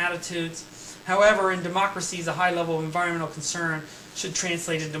pro-environmental attitudes. However, in democracies, a high level of environmental concern should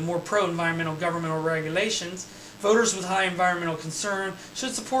translate into more pro-environmental governmental regulations. Voters with high environmental concern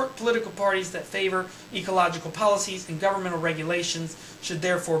should support political parties that favor ecological policies, and governmental regulations should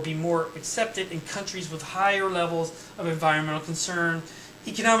therefore be more accepted in countries with higher levels of environmental concern.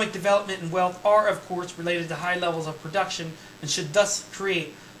 Economic development and wealth are, of course, related to high levels of production and should thus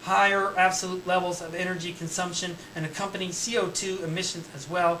create higher absolute levels of energy consumption and accompanying CO2 emissions as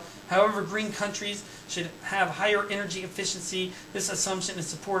well. However, green countries should have higher energy efficiency. This assumption is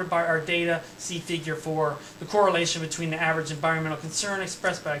supported by our data. See Figure 4. The correlation between the average environmental concern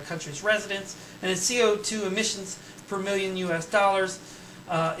expressed by a country's residents and its CO2 emissions per million US dollars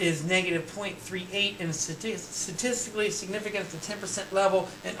is negative 0.38 and is statistically significant at the 10% level.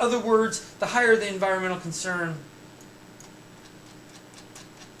 In other words, the higher the environmental concern,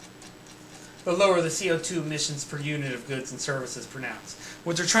 the lower the CO2 emissions per unit of goods and services pronounced.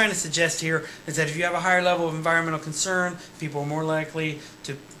 What they're trying to suggest here is that if you have a higher level of environmental concern, people are more likely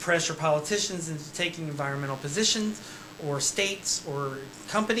to pressure politicians into taking environmental positions, or states, or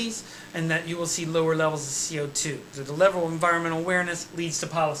companies, and that you will see lower levels of CO2. So the level of environmental awareness leads to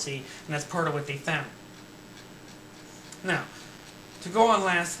policy, and that's part of what they found. Now, to go on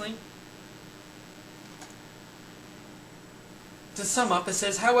lastly, to sum up, it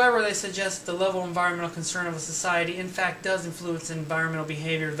says, however, they suggest the level of environmental concern of a society in fact does influence environmental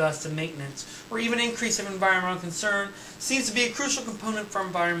behavior, thus the maintenance or even increase of environmental concern seems to be a crucial component for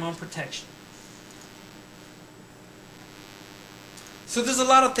environmental protection. So there's a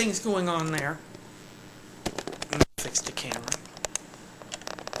lot of things going on there. Let me fix the camera.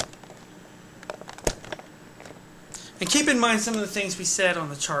 And keep in mind some of the things we said on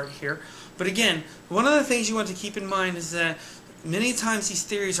the chart here. But again, one of the things you want to keep in mind is that many times these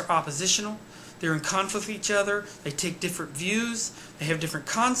theories are oppositional. They're in conflict with each other. They take different views. They have different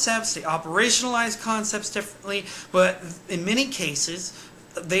concepts. They operationalize concepts differently. But in many cases,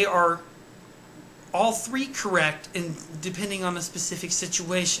 they are all three correct depending on the specific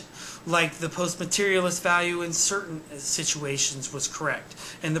situation. Like the post-materialist value in certain situations was correct,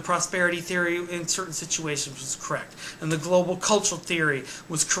 and the prosperity theory in certain situations was correct, and the global cultural theory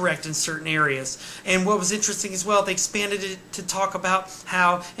was correct in certain areas. And what was interesting as well, they expanded it to talk about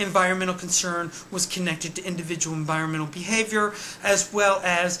how environmental concern was connected to individual environmental behavior as well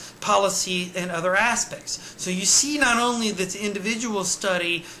as policy and other aspects. So you see not only that the individual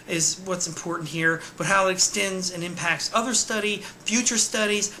study is what's important here, but how it extends and impacts other study, future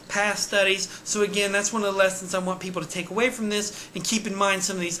studies, past studies. So again, that's one of the lessons I want people to take away from this, and keep in mind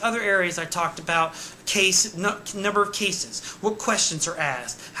some of these other areas I talked about. Number of cases, what questions are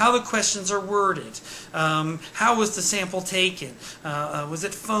asked, how the questions are worded, how was the sample taken, was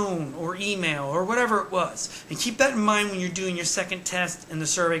it phone or email or whatever it was. And keep that in mind when you're doing your second test and the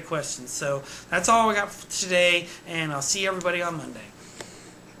survey questions. So that's all we got for today, and I'll see everybody on Monday.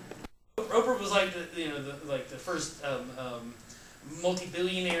 Oprah was like the first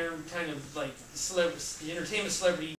multi-billionaire kind of like entertainment celebrity